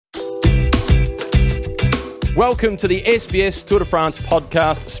Welcome to the SBS Tour de France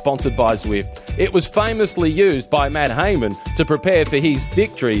podcast sponsored by Zwift. It was famously used by Matt Hayman to prepare for his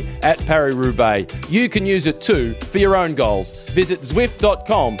victory at Paris-Roubaix. You can use it too for your own goals. Visit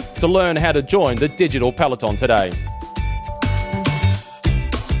Zwift.com to learn how to join the digital peloton today.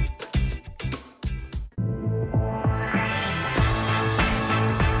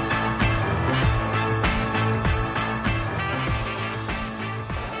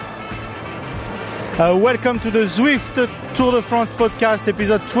 Welcome to the Zwift Tour de France podcast,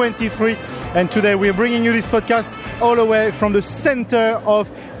 episode 23. And today we're bringing you this podcast all the way from the center of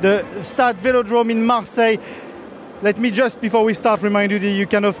the Stade Vélodrome in Marseille. Let me just, before we start, remind you that you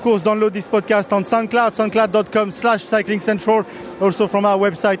can, of course, download this podcast on SoundCloud, soundcloud.com/cyclingcentral. Also from our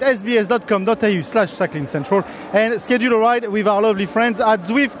website, sbs.com.au/cyclingcentral. And schedule a ride with our lovely friends at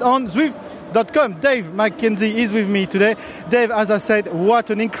Zwift on Zwift.com. Dave McKenzie is with me today. Dave, as I said, what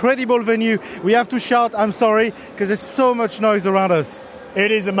an incredible venue. We have to shout, I'm sorry, because there's so much noise around us.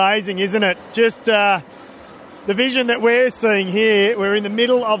 It is amazing, isn't it? Just the vision that we're seeing here. We're in the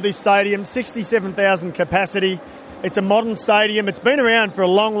middle of this stadium, 67,000 capacity. It's a modern stadium. It's been around for a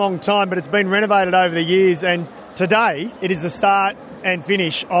long, long time, but it's been renovated over the years. And today, it is the start and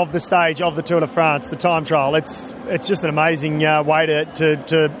finish of the stage of the Tour de France, the time trial. It's just an amazing way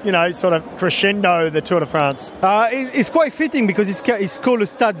to sort of crescendo the Tour de France. It's quite fitting because it's called a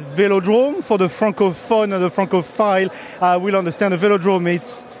Stade Vélodrome. For the francophone or the francophile will understand the Vélodrome.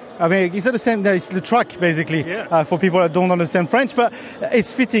 It's the same. It's the track basically for people that don't understand French, but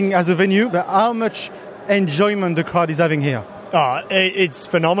it's fitting as a venue. But how much enjoyment the crowd is having here? Oh, it's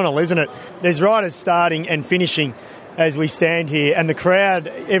phenomenal, isn't it? There's riders starting and finishing as we stand here, and the crowd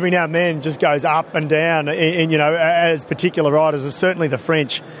every now and then just goes up and down, as particular riders, certainly the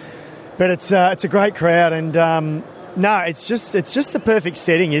French. But it's a great crowd, and it's just the perfect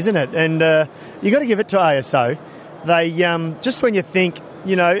setting, isn't it? And you got to give it to ASO. They just when you think,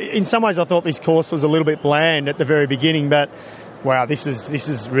 in some ways I thought this course was a little bit bland at the very beginning, but wow, this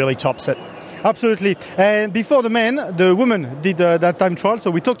is really tops it. Absolutely. And before the men, the women did that time trial. So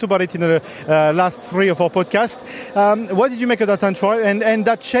we talked about it in the last three of our podcasts. What did you make of that time trial and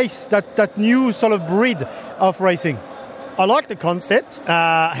that chase, that new sort of breed of racing? I like the concept,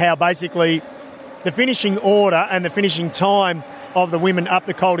 how basically the finishing order and the finishing time of the women up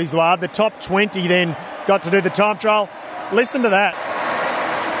the Col d'Izoard, the top 20 then got to do the time trial. Listen to that.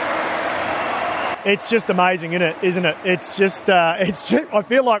 It's just amazing, isn't it? It's just, I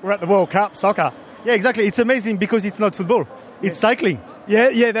feel like we're at the World Cup soccer. Yeah, exactly. It's amazing because it's not football. It's cycling.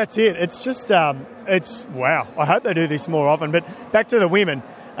 Yeah, that's it. It's just, it's wow. I hope they do this more often. But back to the women,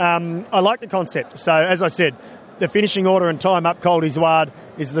 I like the concept. So, as I said, the finishing order and time up Col d'Izoard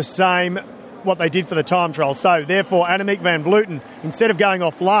is the same what they did for the time trial. So, therefore, Annemiek van Vleuten, instead of going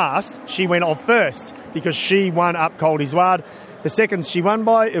off last, she went off first because she won up Col d'Izoard. The seconds she won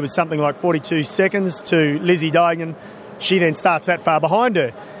by, it was something like 42 seconds to Lizzie Deignan. She then starts that far behind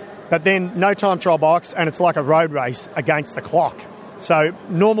her. But then no time trial box, and it's like a road race against the clock. So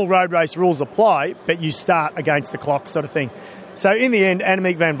normal road race rules apply, but you start against the clock sort of thing. So in the end,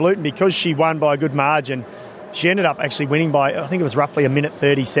 Annemiek van Vleuten, because she won by a good margin, she ended up actually winning by, I think it was roughly 1 minute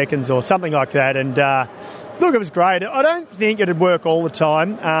 30 seconds or something like that. And look, it was great. I don't think it'd work all the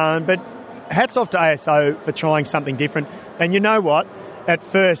time, but hats off to ASO for trying something different. And you know what? At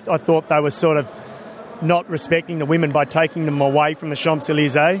first, I thought they were sort of not respecting the women by taking them away from the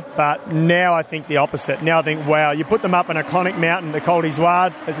Champs-Élysées. But now I think the opposite. Now I think, wow, you put them up an iconic mountain, the Col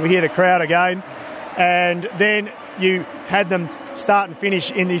d'Izoard, as we hear the crowd again. And then you had them start and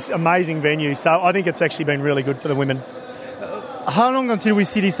finish in this amazing venue. So I think it's actually been really good for the women. How long until we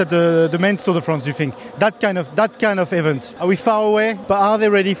see this at the men's Tour de France, do you think? That kind of event. Are we far away? But are they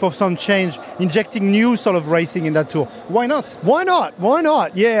ready for some change, injecting new sort of racing in that tour? Why not? Why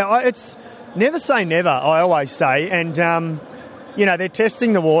not? Yeah, it's never say never, I always say. And, they're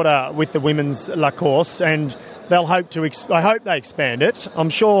testing the water with the women's La Course, and they'll I hope they expand it. I'm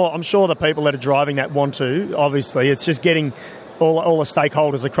sure the people that are driving that want to, obviously. It's just getting all the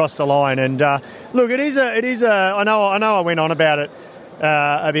stakeholders across the line. And look, it is I know I went on about it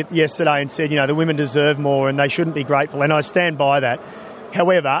a bit yesterday and said, the women deserve more and they shouldn't be grateful, and I stand by that.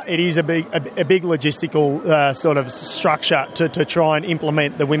 However, it is a big logistical sort of structure to try and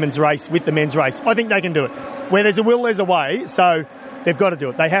implement the women's race with the men's race. I think they can do it. Where there's a will, there's a way. So they've got to do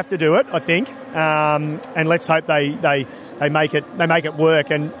it. They have to do it, I think. And let's hope they make it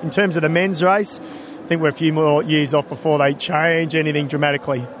work. And in terms of the men's race, I think we're a few more years off before they change anything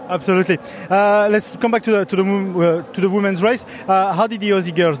dramatically. Absolutely. Let's come back to the women's race. How did the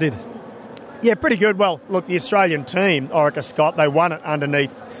Aussie girls did? Yeah, pretty good. Well, look, the Australian team, Orica Scott, they won it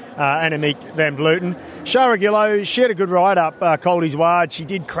underneath Annemiek van Vleuten. Shara Gillow, she had a good ride up Coldy's Ward. She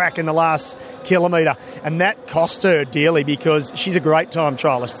did crack in the last kilometre, and that cost her dearly because she's a great time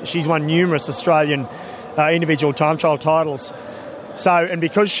triallist. She's won numerous Australian individual time trial titles. So, and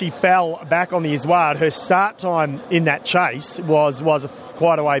because she fell back on the Izoard, her start time in that chase was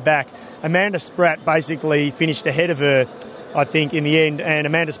quite a way back. Amanda Spratt basically finished ahead of her, I think, in the end, and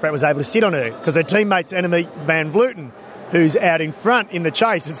Amanda Spratt was able to sit on her because her teammate's Annemiek van Vleuten, who's out in front in the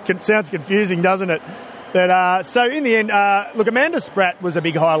chase. It sounds confusing, doesn't it? But so in the end, look, Amanda Spratt was a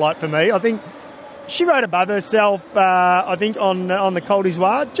big highlight for me. I think she rode above herself, I think, on the Col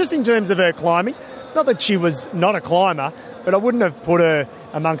d'Izoard, just in terms of her climbing. Not that she was not a climber, but I wouldn't have put her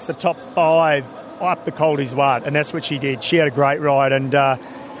amongst the top 5 up the Col d'Izoard, and that's what she did. She had a great ride, and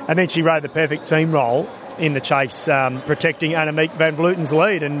then she rode the perfect team role in the chase, protecting Annemiek van Vleuten's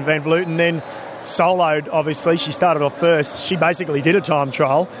lead, and Van Vleuten then soloed, obviously. She started off first. She basically did a time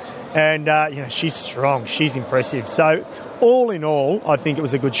trial, and she's strong. She's impressive. So all in all, I think it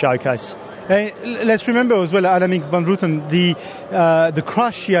was a good showcase. Let's remember as well, Annemiek van Vleuten, the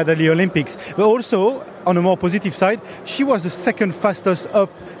crash she had at the Olympics, but also, on a more positive side, she was the second fastest up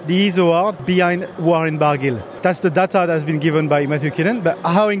the Izoard behind Warren Barguil. That's the data that has been given by Matthew Kinnan, but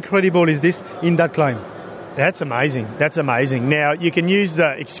how incredible is this in that climb? That's amazing. That's amazing. Now, you can use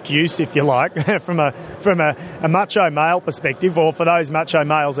the excuse, if you like, from a macho male perspective, or for those macho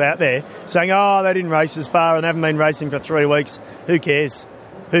males out there, saying, oh, they didn't race as far and they haven't been racing for 3 weeks. Who cares?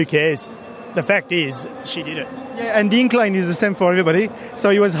 Who cares? The fact is, she did it. Yeah, and the incline is the same for everybody, so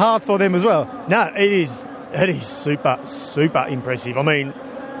it was hard for them as well. No, it is super, super impressive. I mean,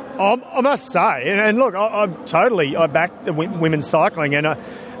 I must say, and look, I back the women's cycling, and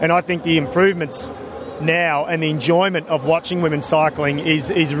I think the improvements now and the enjoyment of watching women's cycling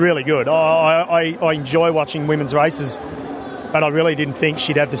is really good. I enjoy watching women's races, but I really didn't think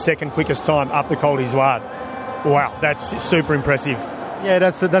she'd have the second quickest time up the Col d'Izoard. Wow, that's super impressive. Yeah,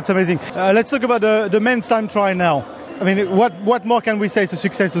 that's amazing. Let's talk about the men's time trial now. I mean, what more can we say? It's a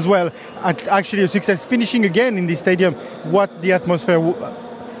success as well. Actually, a success finishing again in this stadium. What the atmosphere,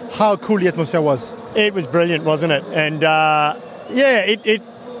 how cool the atmosphere was. It was brilliant, wasn't it? And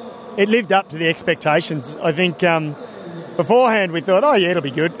it lived up to the expectations. I think beforehand we thought, oh yeah, it'll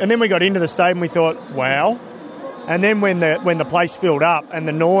be good. And then we got into the stadium, we thought, wow. And then when the place filled up and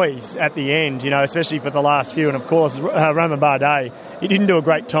the noise at the end, especially for the last few, and of course Romain Bardet, he didn't do a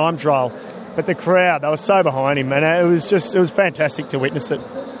great time trial, but the crowd, they were so behind him, and it was fantastic to witness it.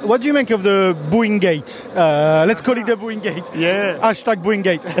 What do you make of the booing gate? Let's call it the booing gate. Yeah. Hashtag booing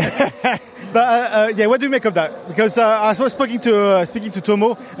gate. But what do you make of that? Because I was speaking to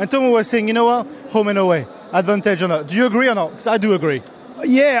Tomo, and Tomo was saying, you know what, home and away, advantage or not. Do you agree or not? Because I do agree.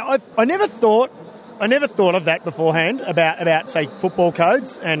 Yeah, I never thought of that beforehand about say football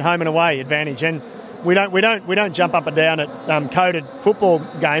codes and home and away advantage, and we don't jump up and down at coded football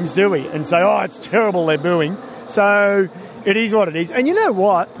games, do we? And say, oh, it's terrible, they're booing. So it is what it is. And you know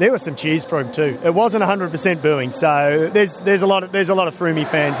what? There were some cheers for him too. It wasn't 100% booing. So there's a lot of Froomey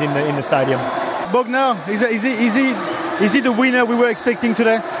fans in the stadium. Bogner, is he the winner we were expecting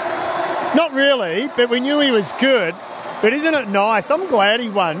today? Not really, but we knew he was good. But isn't it nice? I'm glad he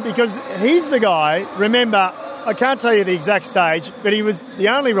won because he's the guy. Remember, I can't tell you the exact stage, but he was the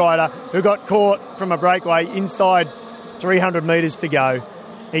only rider who got caught from a breakaway inside 300 metres to go.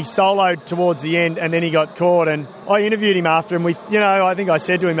 He soloed towards the end and then he got caught, and I interviewed him after, and I think I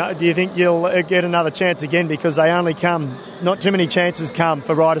said to him, do you think you'll get another chance again? Because they only come, not too many chances come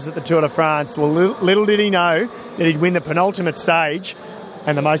for riders at the Tour de France. Well, little did he know that he'd win the penultimate stage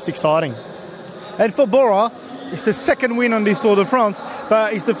and the most exciting. And for Bora, it's the second win on this Tour de France,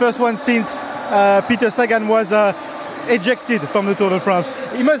 but it's the first one since Peter Sagan was ejected from the Tour de France.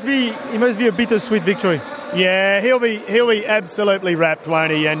 It must be a bittersweet victory. Yeah, he'll be absolutely wrapped,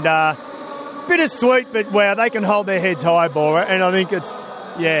 won't he? And bittersweet, but wow, they can hold their heads high, Bora. And I think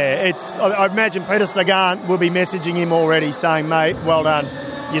I imagine Peter Sagan will be messaging him already, saying, "Mate, well done,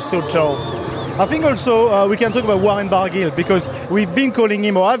 you stood tall." I think also we can talk about Warren Barguil, because I've been calling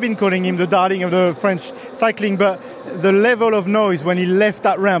him the darling of the French cycling, but the level of noise when he left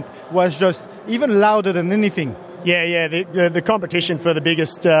that ramp was just even louder than anything. Yeah, the competition for the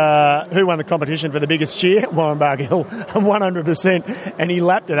biggest, who won the competition for the biggest cheer? Warren Barguil, 100%, and he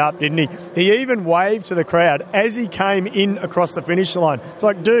lapped it up, didn't he? He even waved to the crowd as he came in across the finish line. It's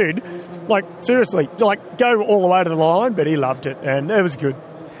like, dude, seriously, go all the way to the line, but he loved it, and it was good.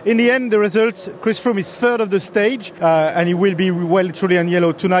 In the end, the results, Chris Froome is third of the stage, and he will be well truly on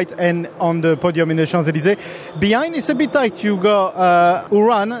yellow tonight and on the podium in the Champs-Élysées. Behind, it's a bit tight. You got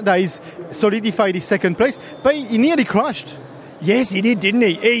Uran, that is solidified his second place, but he nearly crashed. Yes, he did, didn't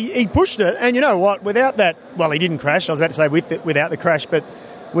he? He pushed it, and you know what? Without that, well, he didn't crash. I was about to say without the crash, but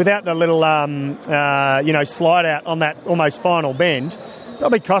without the little, slide out on that almost final bend,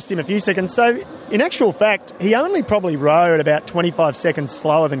 probably cost him a few seconds. So, in actual fact, he only probably rode about 25 seconds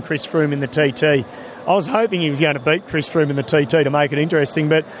slower than Chris Froome in the TT. I was hoping he was going to beat Chris Froome in the TT to make it interesting,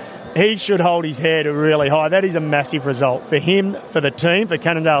 but he should hold his head really high. That is a massive result for him, for the team, for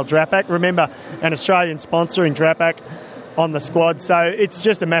Cannondale Drapac. Remember, an Australian sponsor in Drapac on the squad, so it's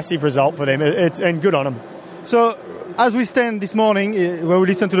just a massive result for them, and good on them. So, as we stand this morning, when we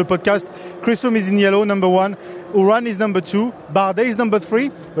listen to the podcast, Chris Froome is in yellow, number 1. Uran is number 2. Bardet is number 3.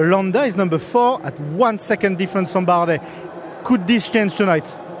 Landa is number 4 at 1 second difference from Bardet. Could this change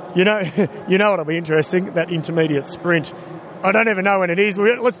tonight? You know what'll be interesting? That intermediate sprint. I don't even know when it is.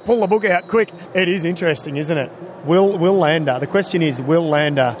 Let's pull the book out quick. It is interesting, isn't it? Will Landa? The question is, will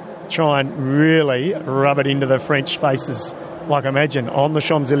Landa try and really rub it into the French faces? Like, imagine on the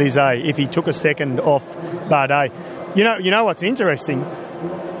Champs-Élysées if he took a second off Bardet. You know what's interesting?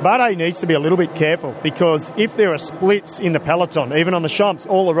 Bardet needs to be a little bit careful, because if there are splits in the peloton, even on the Champs,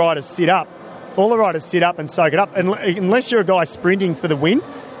 all the riders sit up and soak it up. And unless you're a guy sprinting for the win,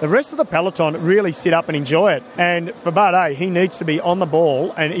 the rest of the peloton really sit up and enjoy it. And for Bardet, he needs to be on the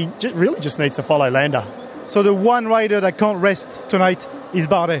ball, and he really just needs to follow Landa. So the one rider that can't rest tonight is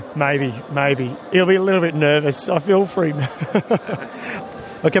Bardet? Maybe. He'll be a little bit nervous. I feel for him.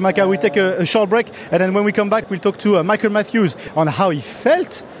 Okay, Micah, we take a short break, and then when we come back, we'll talk to Michael Matthews on how he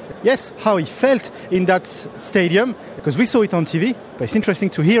felt in that stadium, because we saw it on TV, but it's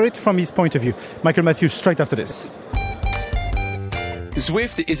interesting to hear it from his point of view. Michael Matthews, straight after this.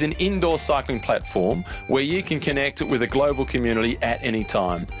 Zwift is an indoor cycling platform where you can connect with a global community at any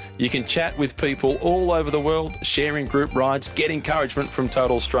time. You can chat with people all over the world, sharing group rides, get encouragement from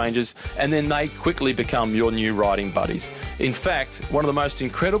total strangers, and then they quickly become your new riding buddies. In fact, one of the most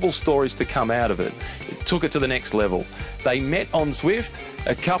incredible stories to come out of it took it to the next level. They met on Zwift,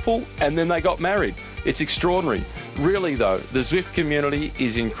 a couple, and then they got married. It's extraordinary. Really though, the Zwift community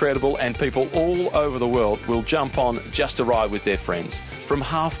is incredible, and people all over the world will jump on just to ride with their friends from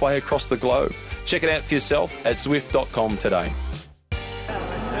halfway across the globe. Check it out for yourself at Zwift.com today.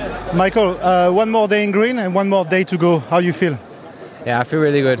 Michael, one more day in green and one more day to go. How do you feel? Yeah, I feel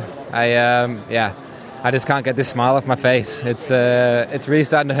really good. I just can't get this smile off my face. It's really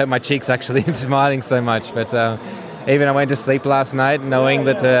starting to hurt my cheeks actually, smiling so much. But even I went to sleep last night knowing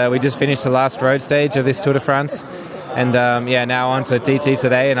that we just finished the last road stage of this Tour de France. And now on to TT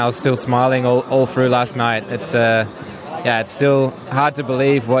today, and I was still smiling all through last night. It's still hard to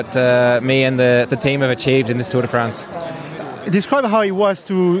believe what me and the team have achieved in this Tour de France. Describe how it was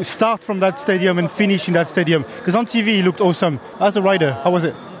to start from that stadium and finish in that stadium, because on TV he looked awesome. As a rider, how was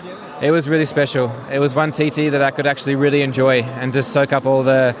it? It was really special. It was one TT that I could actually really enjoy and just soak up all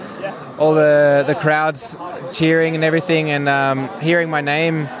the crowds cheering and everything, and hearing my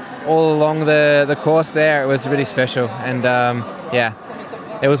name all along the course there. It was really special, and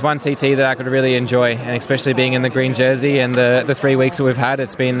it was one TT that I could really enjoy, and especially being in the green jersey and the 3 weeks that we've had,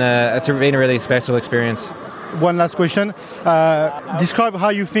 it's been a really special experience. One last question. Describe how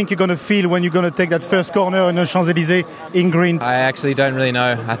you think you're going to feel when you're going to take that first corner in the Champs-Élysées in green. I actually don't really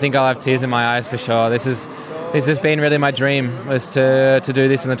know. I think I'll have tears in my eyes for sure. This has been really my dream, was to do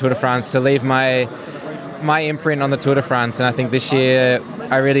this in the Tour de France, to leave my imprint on the Tour de France, and I think this year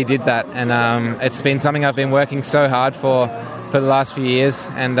I really did that, and it's been something I've been working so hard for the last few years,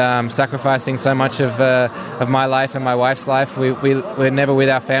 and sacrificing so much of my life and my wife's life. We're never with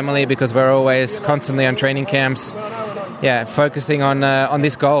our family because we're always constantly on training camps, focusing on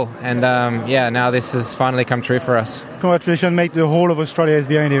this goal, and now this has finally come true for us. Congratulations, mate. The whole of Australia is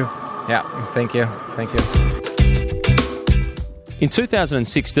behind you. Yeah, thank you. In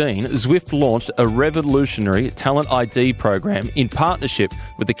 2016, Zwift launched a revolutionary talent ID program in partnership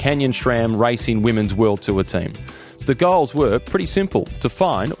with the Canyon SRAM Racing Women's World Tour team. The goals were pretty simple: to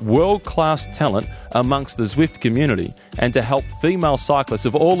find world-class talent amongst the Zwift community and to help female cyclists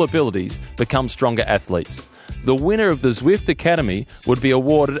of all abilities become stronger athletes. The winner of the Zwift Academy would be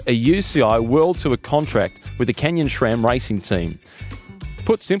awarded a UCI World Tour contract with the Canyon SRAM Racing team.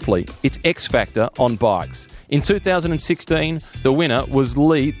 Put simply, it's X Factor on bikes. In 2016, the winner was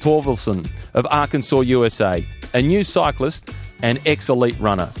Lee Torvaldsen of Arkansas, USA, a new cyclist and ex-elite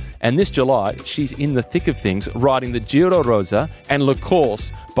runner. And this July, she's in the thick of things, riding the Giro Rosa and Le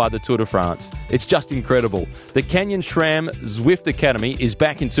Course by the Tour de France. It's just incredible. The Canyon SRAM Zwift Academy is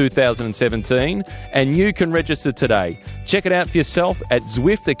back in 2017, and you can register today. Check it out for yourself at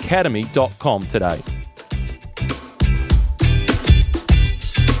zwiftacademy.com today.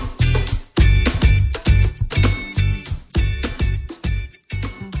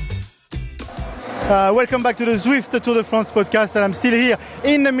 Welcome back to the Zwift Tour de France podcast, and I'm still here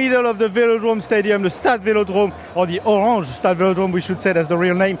in the middle of the Velodrome Stadium, the Stade Velodrome, or the Orange Stade Velodrome, we should say, that's the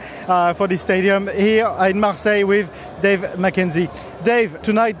real name for this stadium, here in Marseille with Dave McKenzie. Dave,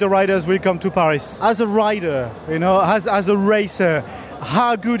 tonight the riders will come to Paris. As a rider, as a racer,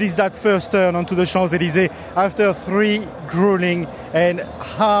 how good is that first turn onto the Champs-Élysées after 3 grueling and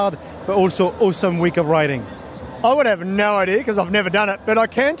hard, but also awesome week of riding? I would have no idea because I've never done it, but I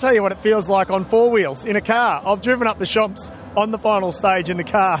can tell you what it feels like on 4 wheels in a car. I've driven up the Champs on the final stage in the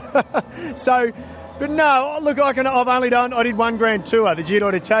car. But no, look, I did 1 Grand Tour, the Giro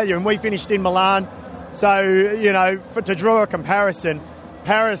d'Italia, and we finished in Milan. So, to draw a comparison,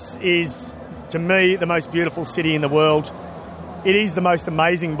 Paris is, to me, the most beautiful city in the world. It is the most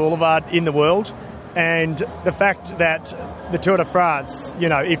amazing boulevard in the world. And the fact that the Tour de France,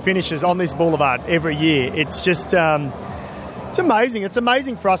 it finishes on this boulevard every year, it's just, it's amazing. It's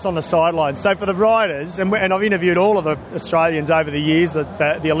amazing for us on the sidelines. So for the riders, and I've interviewed all of the Australians over the years,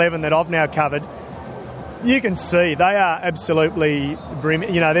 the 11 that I've now covered, you can see they are absolutely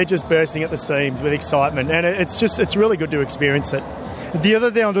brimming. They're just bursting at the seams with excitement, and it's really good to experience it. The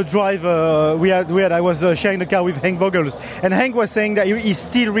other day on the drive, I was sharing the car with Henk Vogels, and Henk was saying that he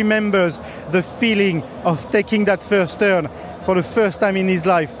still remembers the feeling of taking that first turn for the first time in his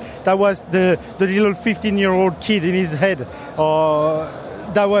life. That was the little 15-year-old kid in his head.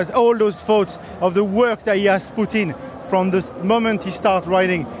 That was all those thoughts of the work that he has put in from the moment he started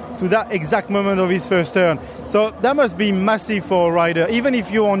riding to that exact moment of his first turn. So that must be massive for a rider, even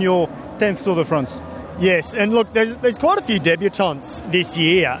if you're on your 10th Tour de France. Yes, and look, there's quite a few debutants this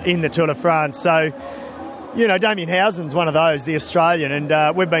year in the Tour de France. So, Damien Housen's one of those, the Australian,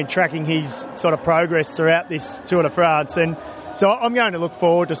 and we've been tracking his sort of progress throughout this Tour de France. And so I'm going to look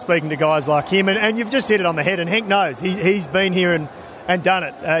forward to speaking to guys like him. And you've just hit it on the head, and Henk knows. He's been here and done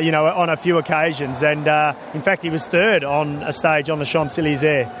it, on a few occasions. And, in fact, he was third on a stage on the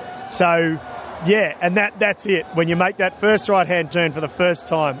Champs-Élysées. So, yeah, and that's it. When you make that first right-hand turn for the first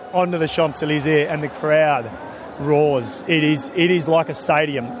time onto the Champs-Élysées and the crowd roars, it is like a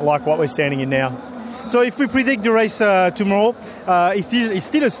stadium, like what we're standing in now. So if we predict the race tomorrow, it's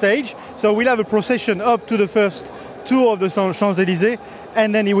still a stage. So we'll have a procession up to the first tour of the Champs-Élysées,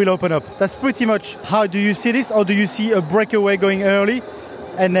 and then it will open up. That's pretty much how do you see this, or do you see a breakaway going early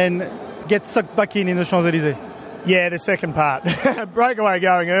and then get sucked back in the Champs-Élysées? Yeah, the second part. Breakaway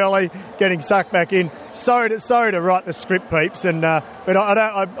going early, getting sucked back in. Sorry to write the script, peeps, and but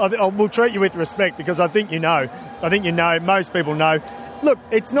I will treat you with respect because I think you know. Most people know. Look,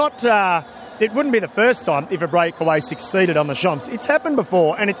 it's not. It wouldn't be the first time if a breakaway succeeded on the Champs. It's happened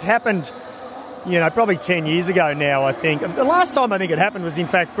before, and it's happened, probably 10 years ago now, I think. The last time I think it happened was, in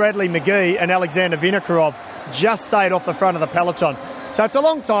fact, Bradley McGee and Alexander Vinokurov just stayed off the front of the peloton. So it's a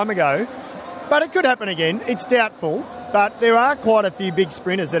long time ago. But it could happen again. It's doubtful. But there are quite a few big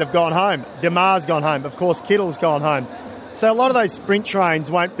sprinters that have gone home. Demar's gone home. Of course, Kittle's gone home. So a lot of those sprint trains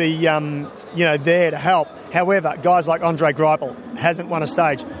won't be, there to help. However, guys like Andre Greipel hasn't won a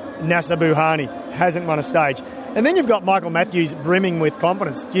stage. Nasser Bouhanni hasn't won a stage. And then you've got Michael Matthews brimming with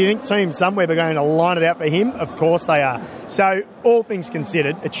confidence. Do you think Team Sunweb are going to line it out for him? Of course they are. So all things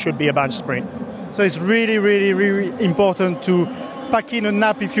considered, it should be a bunch sprint. So it's really, really, really important to pack in a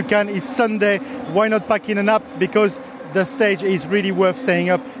nap if you can. It's Sunday. Why not pack in a nap? Because the stage is really worth staying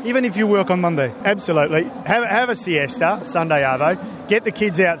up, even if you work on Monday. Absolutely. Have a siesta, Sunday Arvo. Get the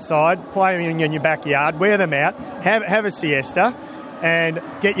kids outside, play in your backyard, wear them out, have a siesta, and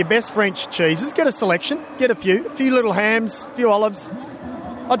get your best French cheeses. Get a selection. Get a few little hams, a few olives.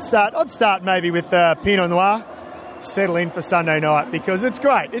 I'd start maybe with Pinot Noir. Settle in for Sunday night because it's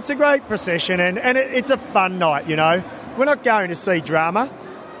great. It's a great procession and it's a fun night, We're not going to see drama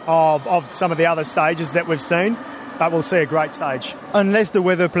of some of the other stages that we've seen, but we'll see a great stage. Unless the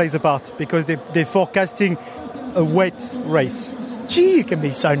weather plays a part, because they're forecasting a wet race. Gee, you can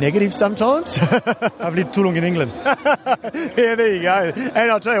be so negative sometimes. I've lived too long in England. Yeah, there you go.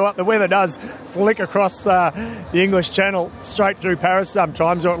 And I'll tell you what, the weather does flick across the English Channel straight through Paris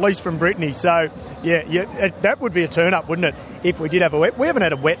sometimes, or at least from Brittany. So, yeah, that would be a turn-up, wouldn't it, if we did have a wet. We haven't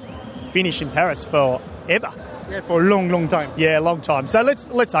had a wet finish in Paris forever. Yeah, for a long, long time. Yeah, long time. So let's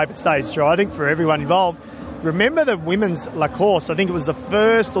hope it stays dry, I think, for everyone involved. Remember the women's La Course, I think it was the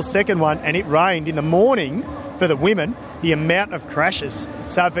first or second one, and it rained in the morning for the women, the amount of crashes.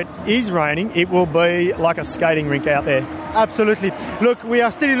 So if it is raining, it will be like a skating rink out there. Absolutely. Look, we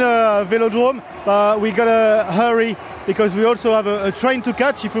are still in a velodrome. We got to hurry because we also have a train to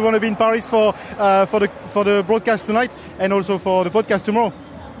catch if we want to be in Paris for the broadcast tonight and also for the podcast tomorrow.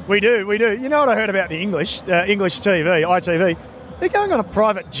 We do. You know what I heard about the English TV, ITV? They're going on a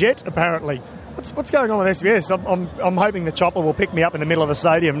private jet, apparently. I What's going on with SBS? I'm hoping the chopper will pick me up in the middle of the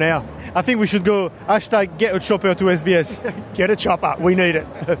stadium now. I think we should go #get a chopper to SBS. Get a chopper. We need it.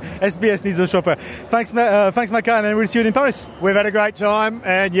 SBS needs a chopper. Thanks, Maka, and we'll see you in Paris. We've had a great time,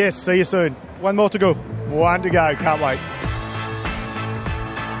 and yes, see you soon. One more to go. One to go. Can't wait.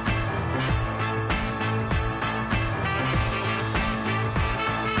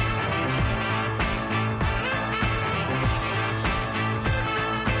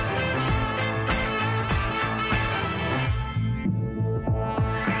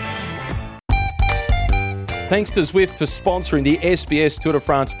 Thanks to Zwift for sponsoring the SBS Tour de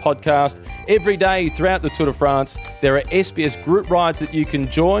France podcast. Every day throughout the Tour de France, there are SBS group rides that you can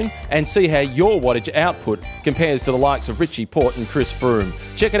join and see how your wattage output compares to the likes of Richie Porte and Chris Froome.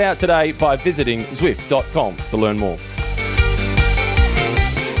 Check it out today by visiting Zwift.com to learn more.